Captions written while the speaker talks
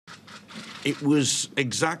It was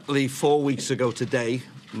exactly 4 weeks ago today,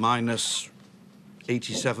 minus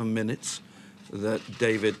 87 minutes, that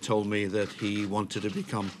David told me that he wanted to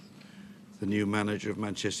become the new manager of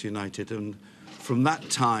Manchester United. And from that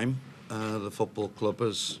time, the football club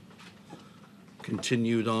has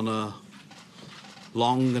continued on a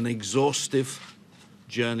long and exhaustive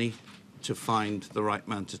journey to find the right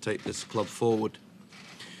man to take this club forward.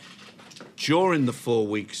 During the 4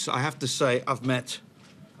 weeks, I have to say, I've met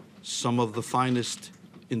some of the finest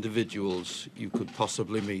individuals you could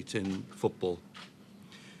possibly meet in football.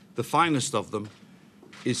 The finest of them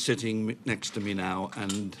is sitting next to me now,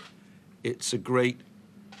 and it's a great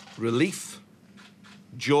relief,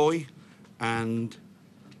 joy, and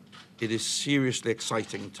it is seriously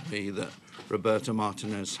exciting to me that Roberto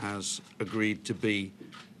Martinez has agreed to be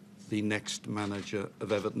the next manager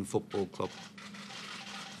of Everton Football Club.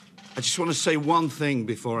 I just want to say one thing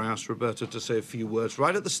before I ask Roberto to say a few words.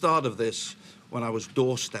 Right at the start of this, when I was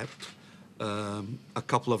doorstepped, a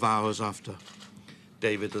couple of hours after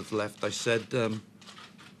David had left, I said that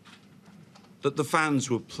the fans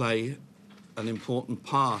would play an important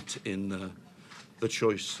part in the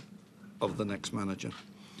choice of the next manager.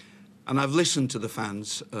 And I've listened to the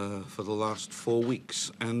fans for the last 4 weeks,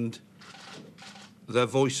 and their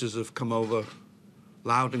voices have come over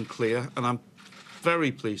loud and clear, and I'm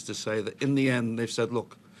very pleased to say that in the end they've said,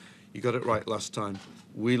 look, you got it right last time.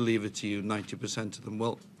 We'll leave it to you, 90% of them.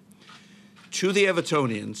 Well, to the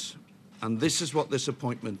Evertonians, and this is what this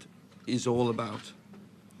appointment is all about,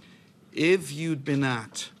 if you'd been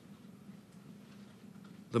at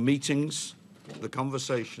the meetings, the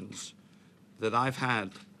conversations that I've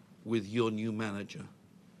had with your new manager,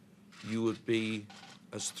 you would be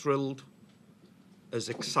as thrilled, as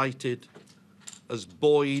excited, as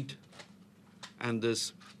buoyed, and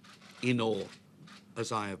as in awe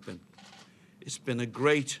as I have been. It's been a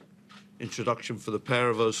great introduction for the pair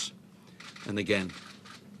of us. And again,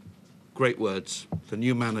 great words. The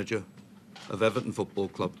new manager of Everton Football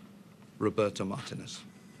Club, Roberto Martinez.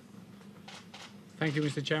 Thank you,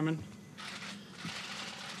 Mr. Chairman.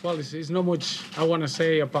 Well, there's not much I want to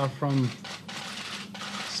say apart from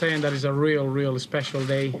saying that it's a real special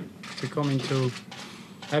day to come into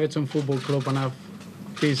Everton Football Club and have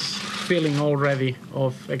this feeling already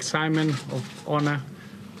of excitement, of honour,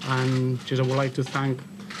 and just I would like to thank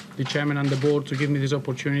the chairman and the board to give me this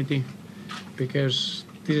opportunity, because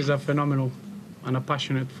this is a phenomenal and a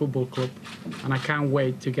passionate football club, and I can't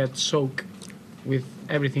wait to get soaked with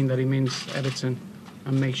everything that it means Everton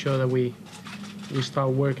and make sure that we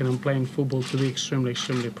start working and playing football to be extremely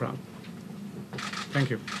proud. Thank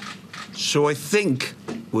you. So I think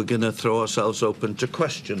we're going to throw ourselves open to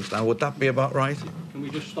questions now. Would that be about right? Can we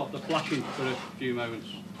just stop the flashing for a few moments?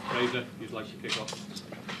 Fraser, you'd like to kick off.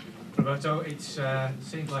 Roberto, it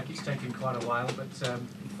seems like it's taken quite a while, but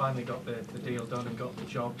you finally got the deal done and got the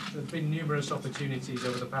job. There have been numerous opportunities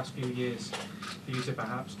over the past few years for you to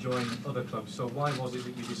perhaps join other clubs. So why was it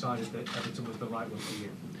that you decided that Everton was the right one for you?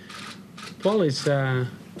 Well,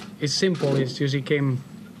 it's simple. It's just it came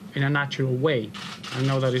in a natural way. I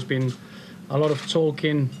know that it's been a lot of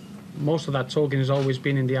talking. Most of that talking has always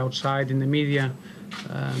been in the outside, in the media.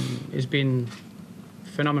 It's been a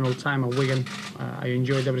phenomenal time at Wigan. I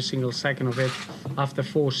enjoyed every single second of it. After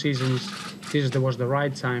 4 seasons, this was the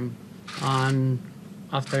right time. And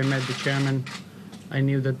after I met the chairman, I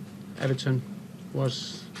knew that Everton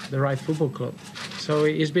was the right football club. So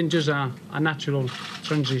it's been just a natural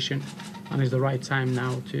transition, and it's the right time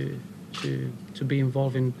now to be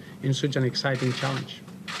involved in such an exciting challenge.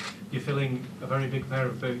 You're filling a very big pair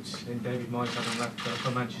of boots in David Moyes having left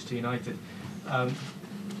for Manchester United.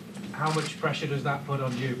 How much pressure does that put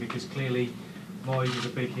on you? Because clearly Moyes was a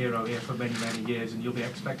big hero here for many years, and you'll be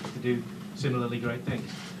expected to do similarly great things.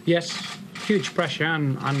 Yes, huge pressure,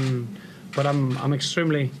 but I'm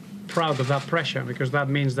extremely proud of that pressure, because that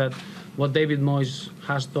means that what David Moyes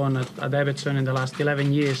has done at Everton in the last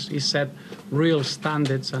 11 years is set real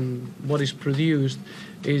standards, and what is produced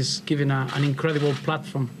is giving an incredible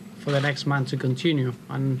platform for the next man to continue.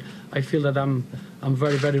 And I feel that I'm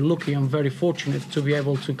very lucky and very fortunate to be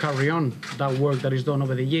able to carry on that work that is done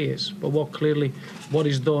over the years. But what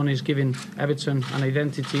is done is giving Everton an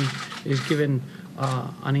identity, is giving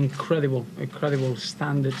an incredible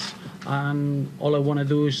standards, and all I want to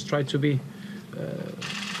do is try to be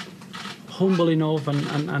humble enough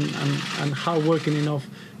and hard-working enough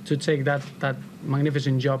to take that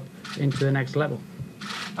magnificent job into the next level.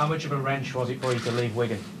 How much of a wrench was it for you to leave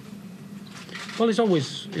Wigan? Well, it's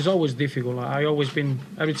always difficult.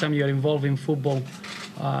 Every time you're involved in football,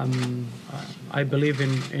 I believe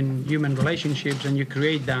in human relationships, and you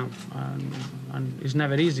create them. and it's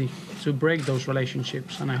never easy to break those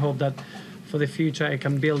relationships. And I hope that for the future I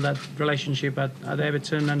can build that relationship at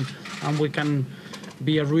Everton, and we can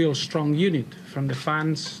be a real strong unit, from the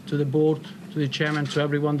fans to the board to the chairman to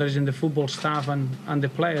everyone that is in the football staff and the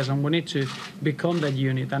players, and we need to become that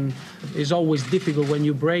unit. And it's always difficult when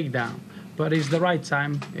you break down, but it's the right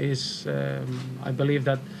time. I believe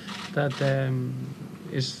that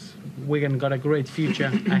Wigan got a great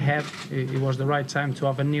future ahead. It was the right time to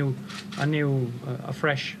have a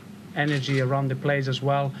fresh energy around the place as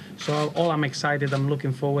well. So all I'm excited, I'm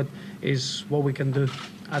looking forward, is what we can do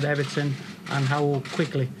at Everton and how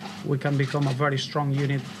quickly we can become a very strong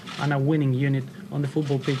unit and a winning unit on the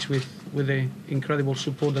football pitch with the incredible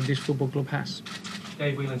support that this football club has.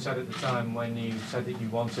 Dave Whelan said at the time, when you said that you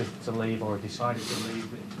wanted to leave or decided to leave,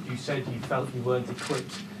 that you said you felt you weren't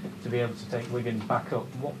equipped to be able to take Wigan back up.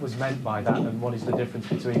 What was meant by that, and what is the difference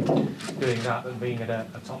between doing that and being at a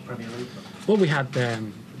top Premier League club? Well, we had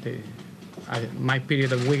my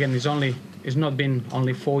period at Wigan it's not been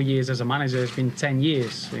only 4 years as a manager, it's been 10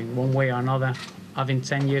 years in one way or another. Having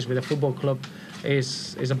 10 years with a football club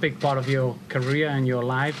is a big part of your career and your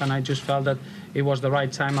life, and I just felt that it was the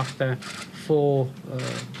right time after 4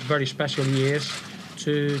 very special years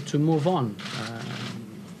to move on.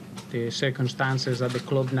 The circumstances at the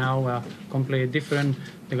club now are completely different.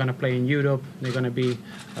 They're going to play in Europe, they're going to be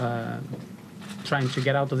trying to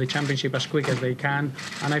get out of the Championship as quick as they can,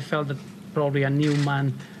 and I felt that probably a new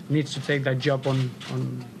man needs to take that job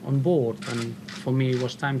on board, and for me it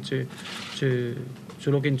was time to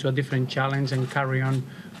look into a different challenge and carry on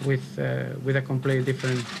with a completely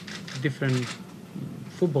different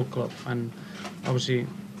football club. And obviously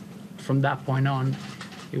from that point on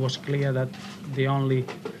it was clear that the only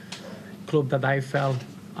club that I felt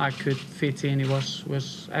I could fit in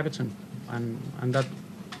was Everton, and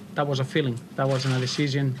that was a feeling, that wasn't a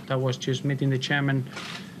decision, that was just meeting the chairman,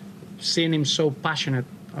 seeing him so passionate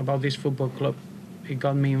about this football club. It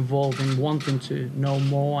got me involved in wanting to know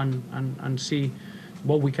more and see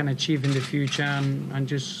what we can achieve in the future, and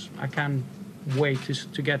I can't wait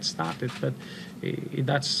to get started. But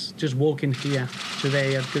that's just walking here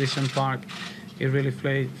today at Goodison Park. It really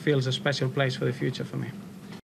feels a special place for the future for me.